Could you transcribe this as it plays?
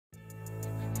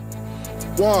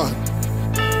One,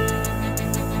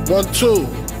 2.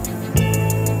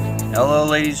 Hello,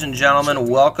 ladies and gentlemen.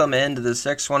 Welcome into the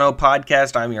 610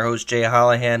 podcast. I'm your host, Jay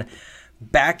Hollihan,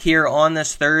 back here on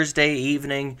this Thursday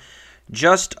evening.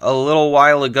 Just a little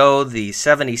while ago, the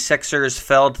 76ers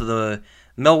fell to the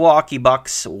Milwaukee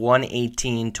Bucks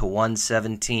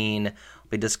 118-117. We'll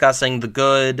be discussing the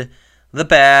good, the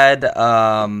bad.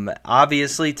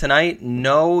 Obviously, tonight,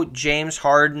 no James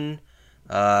Harden.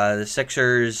 The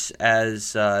Sixers,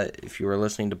 as if you were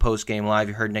listening to Post Game Live,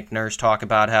 you heard Nick Nurse talk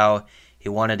about how he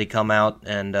wanted to come out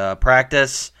and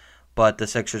practice, but the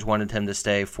Sixers wanted him to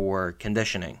stay for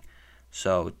conditioning.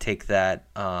 So take that,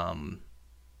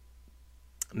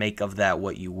 make of that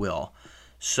what you will.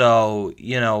 So,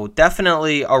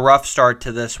 definitely a rough start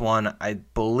to this one. I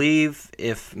believe,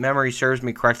 if memory serves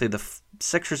me correctly, the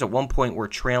Sixers at one point were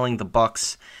trailing the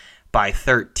Bucks by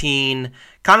 13.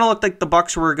 Kind of looked like the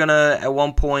Bucks were going to, at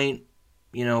one point,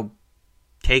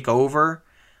 take over.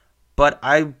 But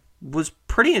I was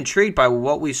pretty intrigued by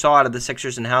what we saw out of the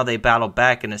Sixers and how they battled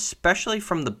back, and especially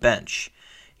from the bench.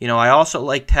 I also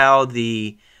liked how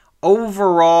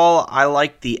overall, I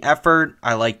liked the effort.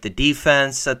 I liked the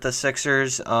defense that the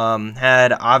Sixers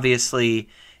had. Obviously,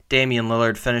 Damian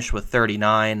Lillard finished with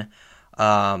 39.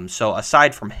 So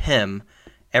aside from him,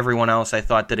 everyone else I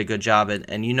thought did a good job, and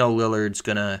Lillard's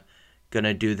gonna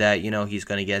do that. He's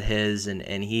gonna get his,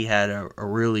 and he had a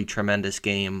really tremendous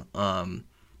game.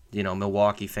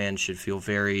 Milwaukee fans should feel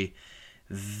very,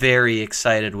 very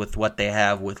excited with what they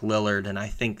have with Lillard, and I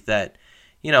think that,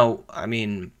 I know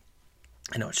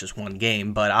it's just one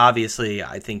game, but obviously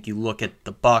I think you look at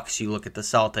the Bucks, you look at the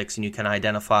Celtics, and you can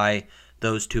identify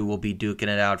those two will be duking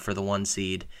it out for the 1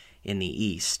 seed in the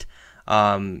East.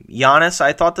 Giannis,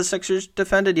 I thought the Sixers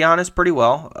defended Giannis pretty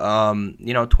well.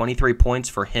 23 points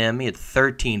for him. He had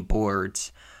 13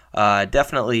 boards.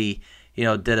 Definitely,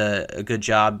 did a good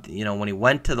job. When he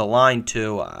went to the line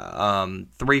too,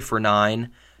 3 for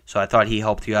 9. So I thought he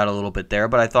helped you out a little bit there.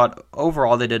 But I thought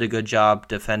overall they did a good job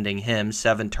defending him.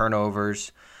 7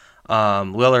 turnovers.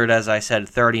 Lillard, as I said,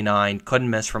 39. Couldn't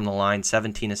miss from the line.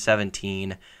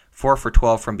 17-17. 4 for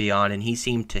 12 from beyond. And he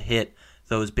seemed to hit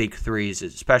those big threes,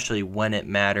 especially when it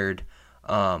mattered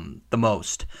the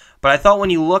most. But I thought when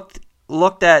you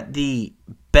looked at the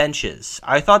benches,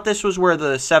 I thought this was where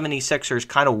the 76ers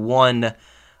kind of won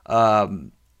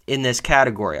in this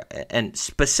category. And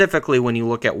specifically when you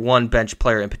look at one bench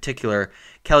player in particular,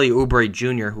 Kelly Oubre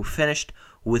Jr., who finished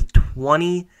with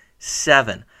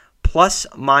 27, plus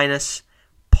minus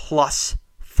plus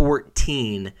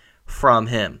 14 from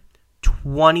him.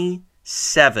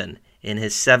 27 in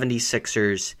his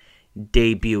 76ers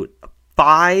debut.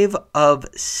 5 of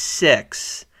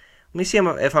 6. Let me see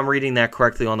if I'm reading that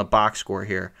correctly on the box score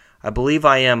here. I believe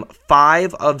I am.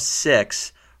 5 of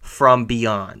 6 from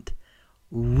beyond.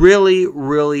 Really,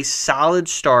 really solid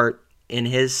start in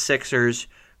his Sixers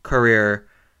career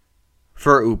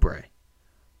for Oubre.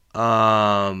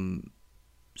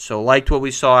 So liked what we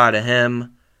saw out of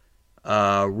him.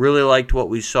 Really liked what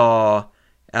we saw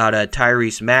out of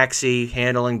Tyrese Maxey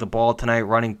handling the ball tonight,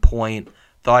 running point.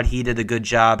 Thought he did a good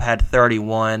job, had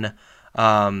 31.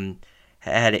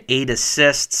 Had 8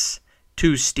 assists,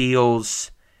 2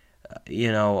 steals,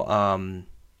 and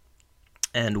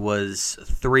was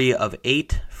 3 of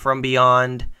 8 from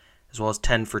beyond, as well as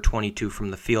 10 for 22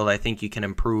 from the field. I think you can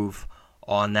improve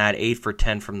on that. 8 for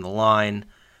 10 from the line.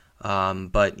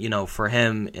 But, for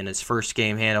him in his first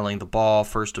game handling the ball,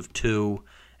 first of 2,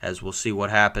 as we'll see what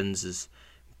happens, is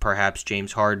perhaps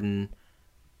James Harden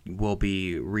will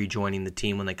be rejoining the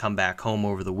team when they come back home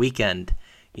over the weekend.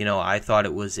 I thought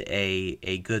it was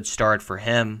a good start for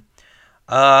him.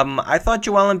 I thought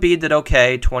Joel Embiid did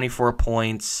okay, 24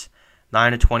 points,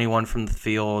 9 of 21 from the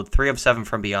field, 3 of 7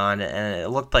 from beyond, and it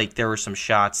looked like there were some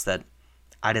shots that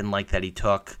I didn't like that he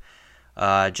took.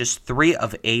 Just 3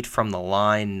 of 8 from the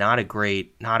line, not a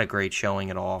great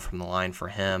showing at all from the line for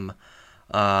him.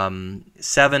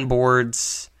 7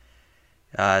 boards,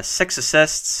 6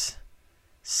 assists,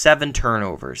 7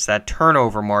 turnovers. That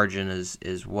turnover margin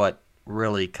is what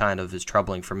really kind of is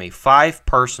troubling for me. 5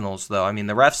 personals, though. I mean,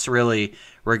 the refs really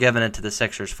were giving it to the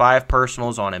Sixers. 5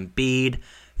 personals on Embiid,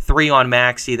 3 on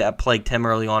Maxey, that plagued him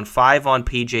early on, 5 on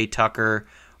P.J. Tucker,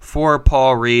 4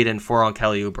 Paul Reed, and 4 on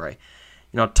Kelly Oubre.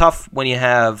 Tough when you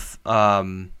have all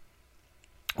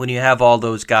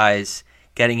those guys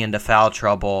getting into foul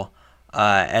trouble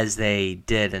as they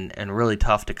did, and really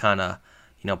tough to kind of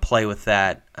play with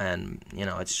that. And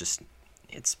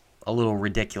it's a little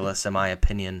ridiculous in my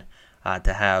opinion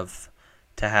to have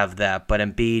that. But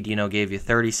Embiid, gave you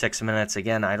 36 minutes.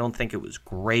 Again, I don't think it was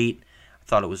great. I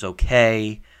thought it was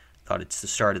okay. thought it's the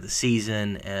start of the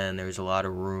season, and there's a lot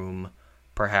of room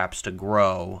perhaps to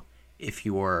grow if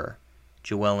you're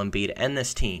Joel Embiid and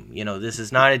this team. This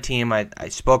is not a team, I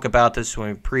spoke about this when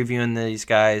we were previewing these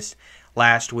guys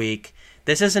last week.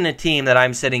 This isn't a team that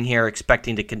I'm sitting here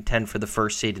expecting to contend for the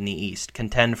first seed in the East,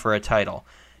 contend for a title.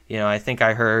 I think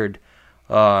I heard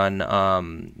on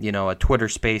a Twitter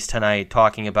space tonight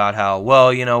talking about how,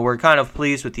 we're kind of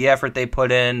pleased with the effort they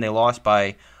put in. They lost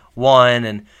by 1,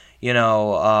 and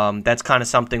that's kind of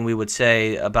something we would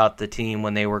say about the team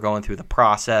when they were going through the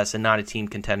process, and not a team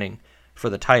contending for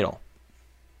the title.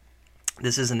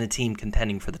 This isn't a team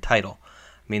contending for the title.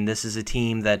 I mean, this is a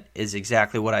team that is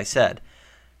exactly what I said.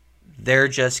 They're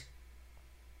just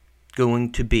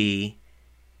going to be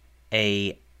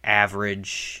a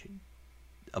average,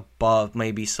 above,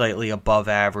 maybe slightly above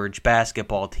average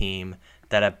basketball team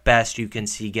that at best you can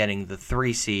see getting the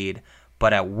 3 seed,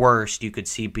 but at worst you could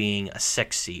see being a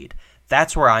 6 seed.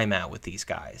 That's where I'm at with these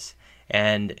guys.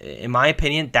 And in my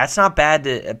opinion, that's not bad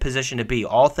a position to be.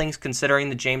 All things considering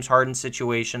the James Harden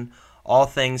situation, all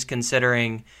things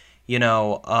considering,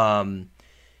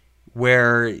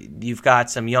 where you've got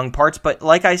some young parts. But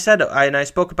like I said, and I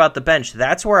spoke about the bench,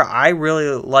 that's where I really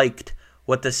liked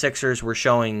what the Sixers were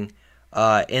showing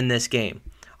in this game.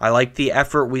 I liked the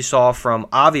effort we saw from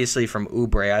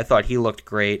Oubre. I thought he looked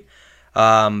great.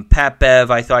 Pat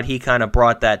Bev, I thought he kind of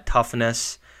brought that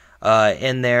toughness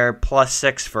in there.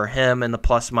 +6 for him in the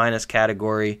plus-minus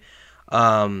category.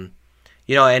 And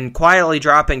quietly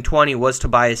dropping 20 was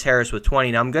Tobias Harris with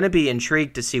 20. Now, I'm going to be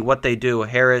intrigued to see what they do,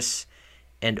 Harris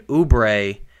and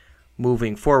Oubre,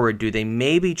 moving forward. Do they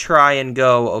maybe try and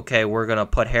go, okay, we're going to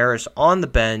put Harris on the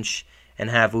bench and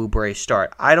have Oubre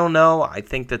start? I don't know. I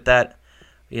think that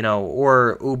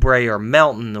or Oubre or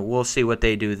Melton, we'll see what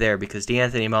they do there, because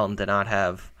DeAnthony Melton did not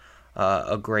have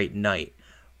a great night.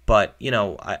 But,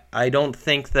 I don't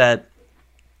think that,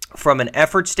 from an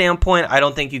effort standpoint, I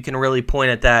don't think you can really point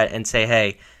at that and say,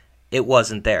 hey, it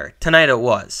wasn't there. Tonight it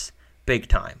was, big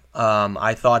time.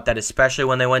 I thought that especially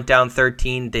when they went down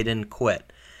 13, they didn't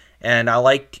quit. And I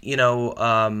liked,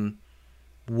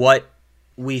 what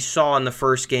we saw in the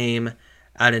first game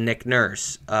out of Nick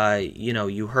Nurse.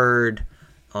 You heard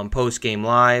on Post-Game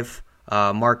Live,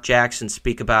 Mark Jackson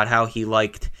speak about how he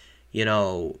liked,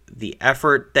 the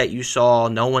effort that you saw,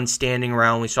 no one standing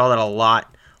around. We saw that a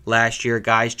lot last year,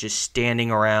 guys just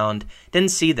standing around.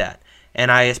 Didn't see that.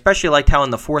 And I especially liked how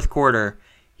in the fourth quarter,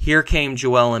 here came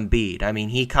Joel Embiid. I mean,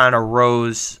 he kind of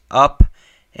rose up,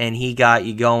 and he got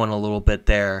you going a little bit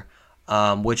there,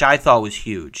 which I thought was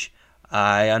huge.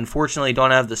 I unfortunately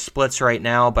don't have the splits right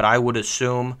now, but I would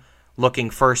assume, looking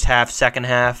first half, second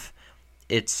half,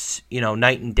 it's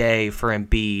night and day for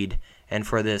Embiid and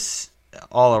for this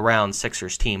all-around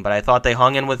Sixers team. But I thought they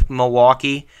hung in with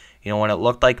Milwaukee. When it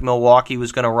looked like Milwaukee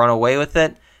was going to run away with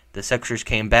it, the Sixers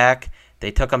came back. They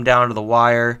took them down to the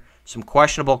wire. Some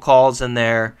questionable calls in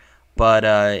there, but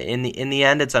in the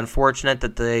end, it's unfortunate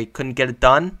that they couldn't get it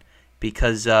done,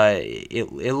 because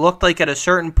it looked like at a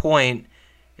certain point,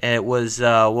 it was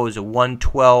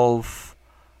 112,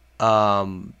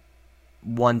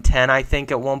 110, I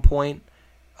think, at one point.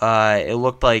 It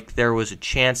looked like there was a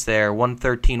chance there,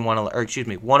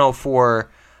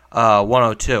 104,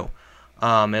 102.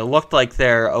 It looked like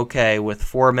they're okay with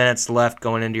 4 minutes left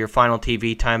going into your final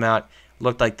TV timeout. It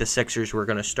looked like the Sixers were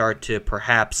going to start to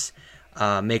perhaps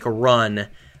make a run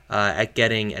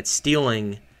at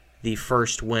stealing the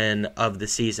first win of the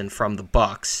season from the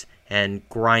Bucks and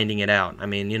grinding it out. I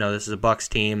mean, this is a Bucks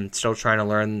team still trying to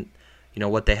learn,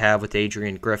 what they have with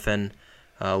Adrian Griffin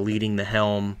leading the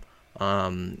helm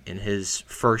in his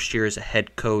first year as a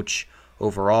head coach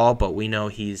overall. But we know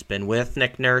he's been with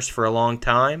Nick Nurse for a long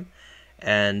time.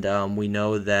 And we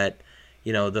know that,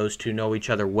 those two know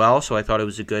each other well, so I thought it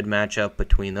was a good matchup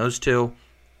between those two.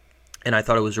 And I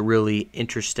thought it was a really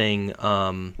interesting,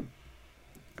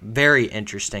 very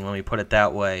interesting, let me put it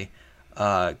that way,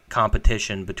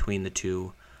 competition between the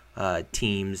two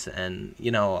teams. And,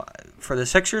 for the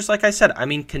Sixers, like I said, I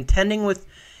mean, contending with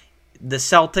the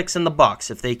Celtics and the Bucks,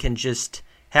 if they can just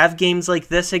have games like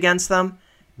this against them,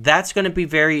 that's going to be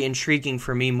very intriguing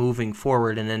for me moving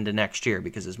forward and into next year,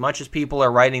 because as much as people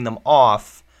are writing them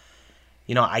off,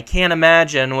 I can't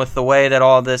imagine, with the way that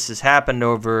all this has happened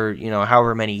over,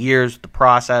 however many years, the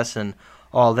process and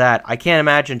all that, I can't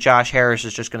imagine Josh Harris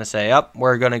is just going to say,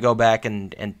 we're going to go back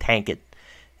and tank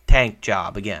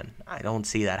job again. I don't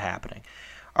see that happening.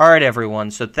 All right,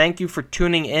 everyone, so thank you for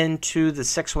tuning in to the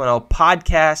 610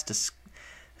 podcast. This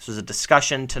was a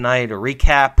discussion tonight, a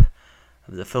recap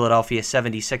of the Philadelphia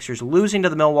 76ers losing to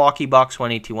the Milwaukee Bucks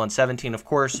 118-117. Of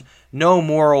course, no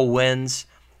moral wins,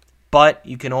 but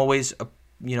you can always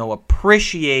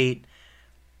appreciate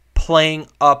playing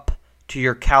up to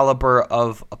your caliber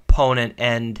of opponent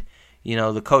and,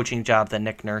 the coaching job that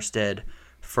Nick Nurse did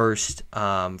first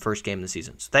game of the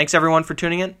season. So thanks, everyone, for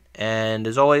tuning in. And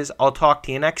as always, I'll talk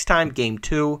to you next time. Game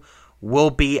 2 will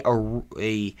be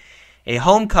a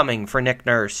homecoming for Nick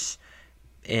Nurse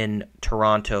in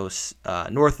Toronto's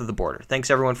north of the border. Thanks,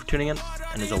 everyone, for tuning in.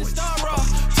 And as always,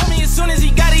 told me as soon as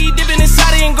he got it, he dipping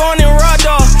inside it and going in raw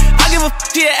dog. I give a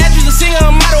f*** to your actress, a singer,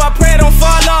 a model. I pray it don't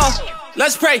fall off.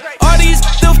 Let's pray. All these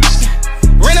still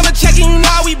ran up a check and you know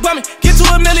how we bumming. Get to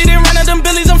 $1 million, then run up them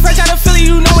billies. I'm fresh out of Philly,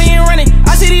 you know we ain't running.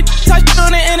 I see these touch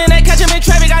on the internet, catch him in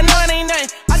traffic. I know it